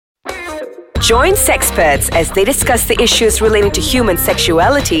Join Sexperts as they discuss the issues relating to human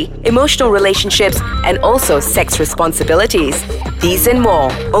sexuality, emotional relationships, and also sex responsibilities. These and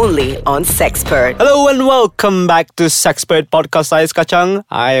more, only on Sexpert. Hello and welcome back to Sexpert Podcast Ais Kacang.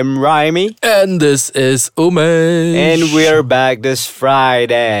 I am Raimi. And this is Umesh. And we're back this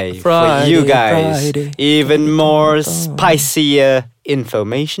Friday for you guys. Friday. Even more spicier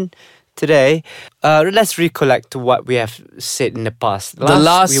information. Today, let's recollect what we have said in the past.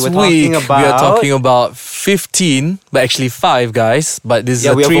 Last week, we are talking about 15, but actually 5, guys. But this is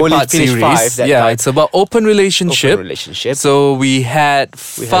a 3-part series. It's about open relationship. So we had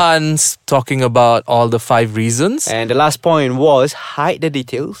fun talking about all the 5 reasons. And the last point was hide the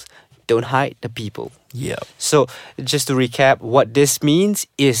details, don't hide the people. Yeah. So just to recap, what this means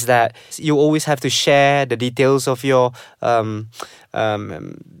is that you always have to share the details of your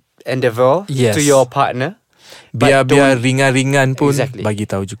endeavor to your partner. Biar ringan-ringan pun bagi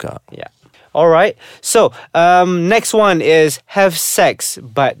tahu juga. Yeah. Alright. So next one is have sex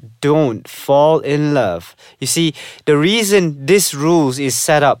but don't fall in love. You see, the reason this rules is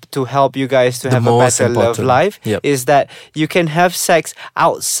set up to help you guys to have a better love life is that you can have sex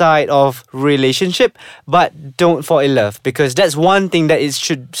outside of relationship but don't fall in love, because that's one thing that it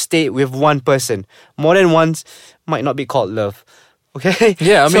should stay with one person. More than once might not be called love. Okay.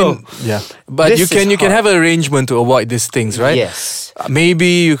 Yeah, but you can have an arrangement to avoid these things, right? Yes.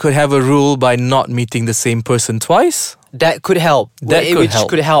 Maybe you could have a rule by not meeting the same person twice. That could help. Which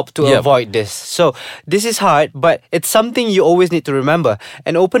could help to avoid this. So this is hard, but it's something you always need to remember.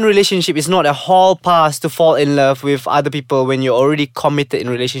 An open relationship is not a hall pass to fall in love with other people when you're already committed in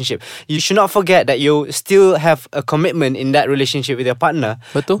a relationship. You should not forget that you still have a commitment in that relationship with your partner.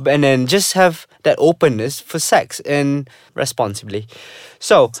 Betul. And then just have that openness for sex and responsibly.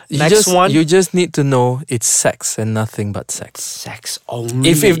 So next one, you just need to know it's sex and nothing but sex. Sex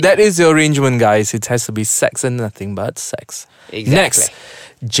only. If that is your arrangement, guys, it has to be sex and nothing but sex. Exactly. Next,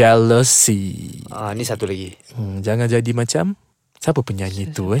 jealousy. Ni satu lagi. Jangan jadi macam siapa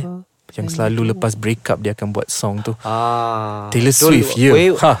penyanyi tu yang selalu lepas break up dia akan buat song tu. Taylor Swift.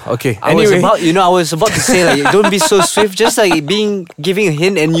 Okay. I was about to say don't be so swift, just giving a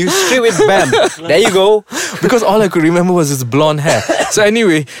hint and you straight with bam. There you go. Because all I could remember was his blonde hair. So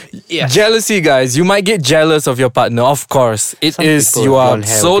anyway, jealousy, guys. You might get jealous of your partner. Of course, you are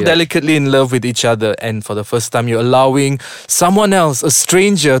so delicately in love with each other, and for the first time you're allowing someone else, a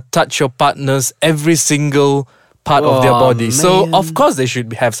stranger, touch your partner's every single part of their body. Man. So of course they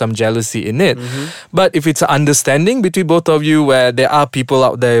should have some jealousy in it. But if it's an understanding between both of you, where there are people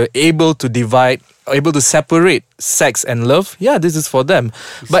out there able to separate sex and love, this is for them.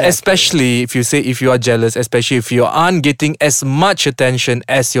 Exactly. But especially if you are jealous, especially if you aren't getting as much attention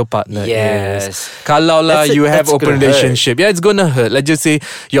as your partner is. Kalau you have open relationship, it's gonna hurt. Let's just say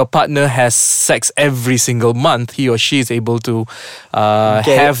your partner has sex every single month, he or she is able to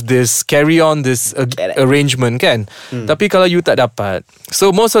carry on this arrangement, kan? Tapi kalau you tak dapat,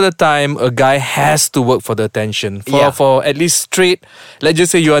 so most of the time a guy has to work for the attention. For at least straight, let's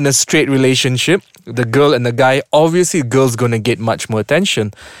just say you're in a straight relationship, the girl and the guy, obviously girl's gonna get much more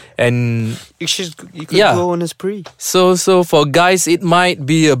attention, and you could go on a spree. So for guys it might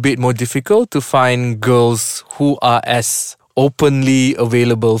be a bit more difficult to find girls who are as openly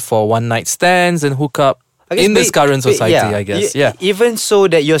available for one night stands and hook up in this current society, I guess. Even so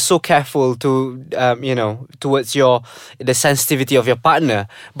that you're so careful to towards the sensitivity of your partner,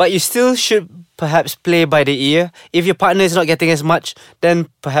 but you still should perhaps play by the ear. If your partner is not getting as much, then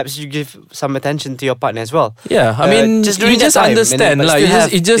perhaps you give some attention to your partner as well. Yeah, I mean, you just understand,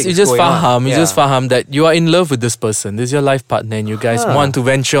 you just faham that you are in love with this person. This is your life partner, and you guys want to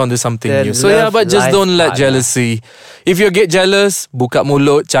venture onto something new. So but just don't let jealousy. If you get jealous, buka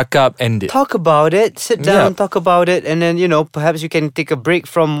mulut, cakap, end it. Talk about it. Sit down, talk about it, and then perhaps you can take a break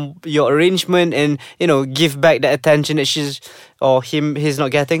from your arrangement and give back the attention that he's not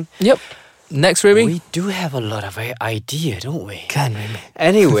getting. Yep. Next, Remy. We do have a lot of idea, don't we? Can Remy?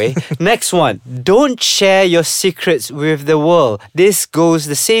 Anyway, next one. Don't share your secrets with the world. This goes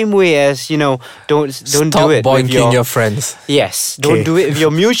the same way as, don't do it with your friends. Yes. Don't do it with your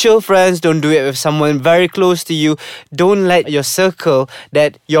mutual friends. Don't do it with someone very close to you. Don't let your circle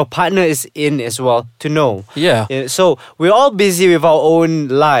that your partner is in as well to know. Yeah. So we're all busy with our own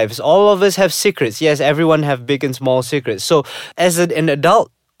lives. All of us have secrets. Yes, everyone have big and small secrets. So as an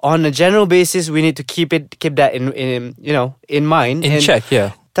adult, on a general basis, we need to keep that in mind. In check,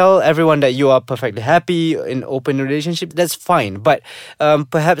 Tell everyone that you are perfectly happy in open relationship. That's fine, but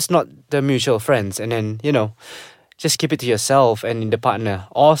perhaps not the mutual friends. And then just keep it to yourself and the partner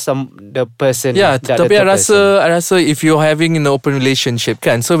or the person. Yeah, the tapi other I rasa if you're having an open relationship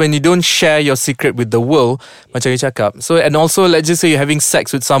kan, so when you don't share your secret with the world, macam you cakap, so and also let's just say you're having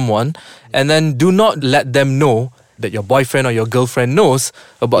sex with someone and then do not let them know that your boyfriend or your girlfriend knows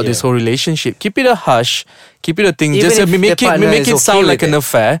about this whole relationship. Keep it a hush. Keep it a thing. Even just if make it sound like an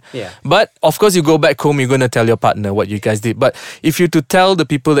affair. Yeah. But of course, you go back home, you're going to tell your partner what you guys did. But if you to tell the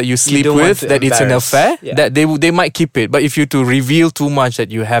people that you sleep with that it's an affair, that they might keep it. But if you to reveal too much that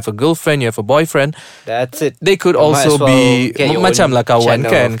you have a girlfriend, you have a boyfriend, that's it. They could also be macam lah kawan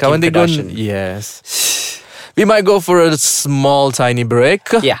kan. Kawan they don't. Yes. We might go for a small tiny break.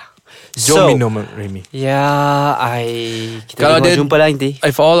 Yeah. Jom minum, Remy. Yeah, kita jumpa lah nanti.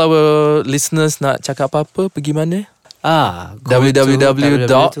 If all our listeners nak cakap apa-apa, pergi mana?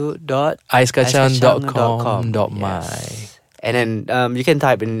 www.aiskacang.com.my. And then you can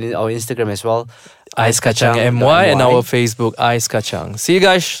type in our Instagram as well, aiskacang.my, and our Facebook Ais Kacang. See you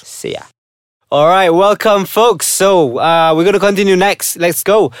guys. See ya. All right, welcome, folks. So we're going to continue next. Let's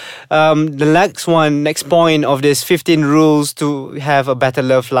go. The next point of this 15 rules to have a better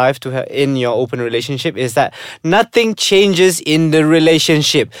love life in your open relationship is that nothing changes in the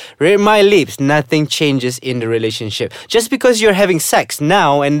relationship. Read my lips. Nothing changes in the relationship. Just because you're having sex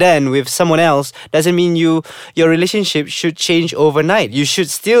now and then with someone else doesn't mean your relationship should change overnight. You should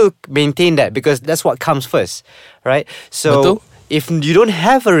still maintain that because that's what comes first, right? So. Betul? If you don't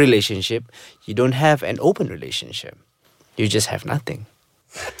have a relationship, you don't have an open relationship. You just have nothing.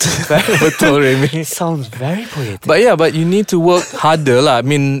 Betul, Remy. Sounds very poetic. But you need to work harder lah. I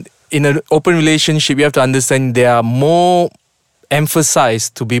mean, in an open relationship, you have to understand there are more emphasis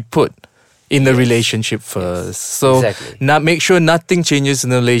to be put in the relationship first. So make sure nothing changes in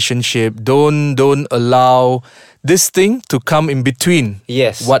the relationship. Don't allow this thing to come in between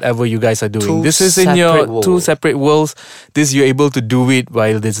whatever you guys are doing. This is in your two separate worlds. This you're able to do it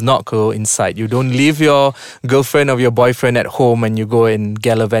while there's not inside. You don't leave your girlfriend or your boyfriend at home and you go and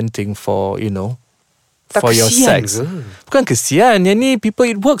gallivanting for, for your sex. Bukan kesian. Yang ni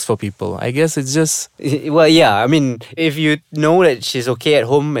it works for people. I guess it's just... Well, yeah. I mean, if you know that she's okay at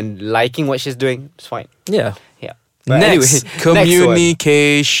home and liking what she's doing, it's fine. Yeah. Yeah. But next,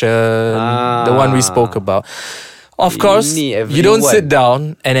 communication. The one we spoke about. Of course, you don't sit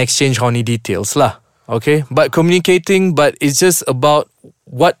down and exchange horny details lah. Okay? But communicating, but it's just about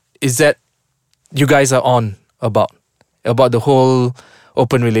what is that you guys are on about the whole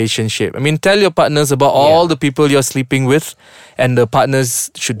open relationship. I mean, tell your partners about all the people you're sleeping with, and the partners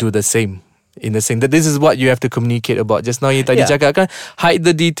should do the same. In the same, that this is what you have to communicate about. Just now you tadi cakap kan, hide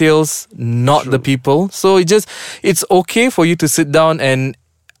the details, not the people. So it's okay for you to sit down and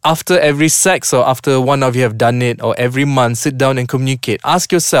after every sex or after one of you have done it or every month, sit down and communicate.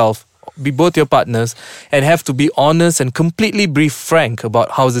 Ask yourself, be both your partners, and have to be honest and completely be frank about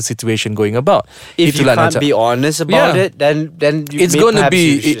how's the situation going about. If you can't be honest about it, then it's going to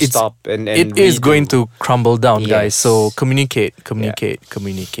be stop and it is going to crumble down, guys. So communicate.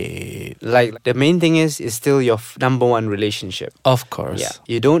 Like the main thing is still your number one relationship. Of course. Yeah.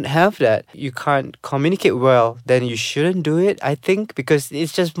 You don't have that. You can't communicate well. Then you shouldn't do it. I think because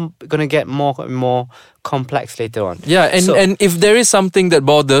it's just gonna get more and more complex later on. Yeah, and if there is something that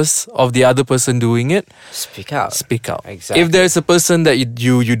bothers of the other person doing it, speak out. Exactly. If there's a person that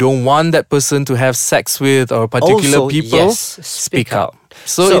you don't want that person to have sex with or particular people, speak out.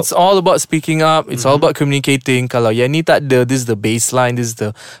 So it's all about speaking up. It's all about communicating. Kalau yang ni tak ada, this is the baseline, this is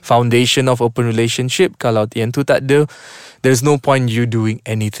the foundation of open relationship. Kalau yang tu tak ada, there's no point you doing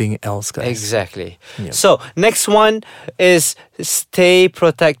anything else, guys. Exactly. Yep. So next one is stay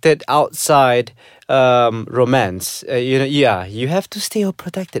protected outside romance. You have to stay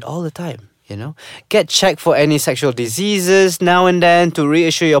protected all the time. Get checked for any sexual diseases now and then to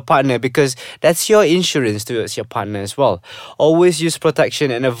reassure your partner, because that's your insurance towards your partner as well. Always use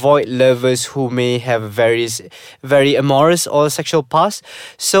protection and avoid lovers who may have very amorous or sexual past.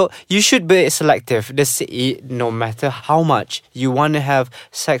 So you should be selective. No matter how much you want to have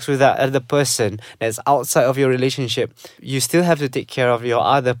sex with that other person that's outside of your relationship, you still have to take care of your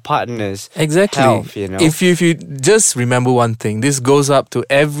other partner's health. If you just remember one thing, this goes up to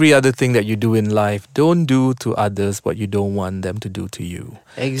every other thing that you do in life. Don't do to others what you don't want them to do to you.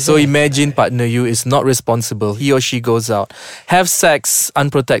 Exactly. So imagine partner you is not responsible. He or she goes out, have sex,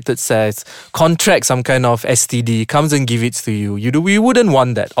 unprotected sex, contract some kind of STD, comes and give it to you. We wouldn't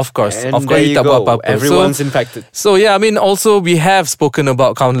want that, of course. And of course, you go. Everyone's infected. So yeah, I mean, also we have spoken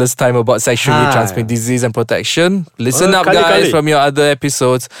about countless time about sexually transmitted disease and protection. Listen up, guys, from your other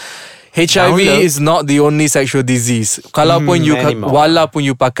episodes. HIV is not the only sexual disease. Walaupun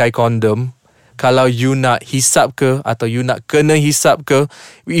you pakai condom, kalau you nak hisap ke atau you nak kena hisap ke,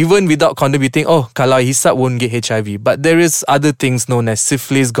 even without condom, you think, oh, kalau hisap won't get HIV. But there is other things known as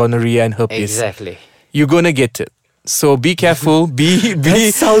syphilis, gonorrhea and herpes. Exactly. You're gonna get it. So be careful.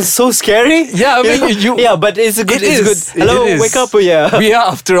 That sounds so scary. Yeah, I mean, yeah, but it's a good. Hello, wake up, yeah. We are,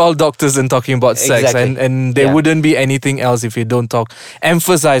 after all, doctors and talking about sex, Exactly. and there wouldn't be anything else if you don't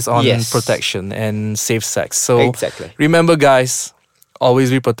emphasize on Yes. protection and safe sex. So Exactly. remember, guys, always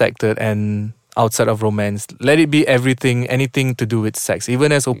be protected, and outside of romance, let it be anything to do with sex,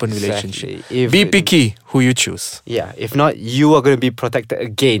 even as open relationship. Be picky who you choose. Yeah, if not, you are going to be protected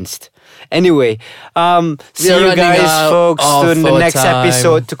against. Anyway, see We are you running guys, out folks, of in the next time.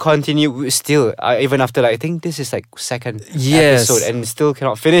 episode to continue. Still, even after I think this is like second Yes. episode and still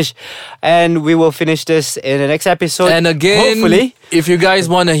cannot finish. And we will finish this in the next episode. And again, hopefully, if you guys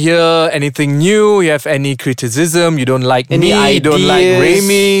want to hear anything new, you have any criticism, you don't like Any me, you don't like ideas,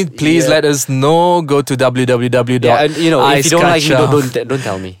 Remy, please let us know. Go to www. yeah, and if you don't like me, don't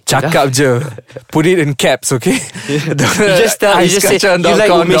tell me. Cakap je. Put it in caps, okay? You just say you like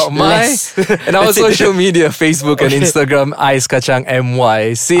Umesh aiskacang.com.my. less. And our social media, Facebook and Instagram, Ais Kacang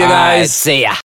MY. See you guys. See ya.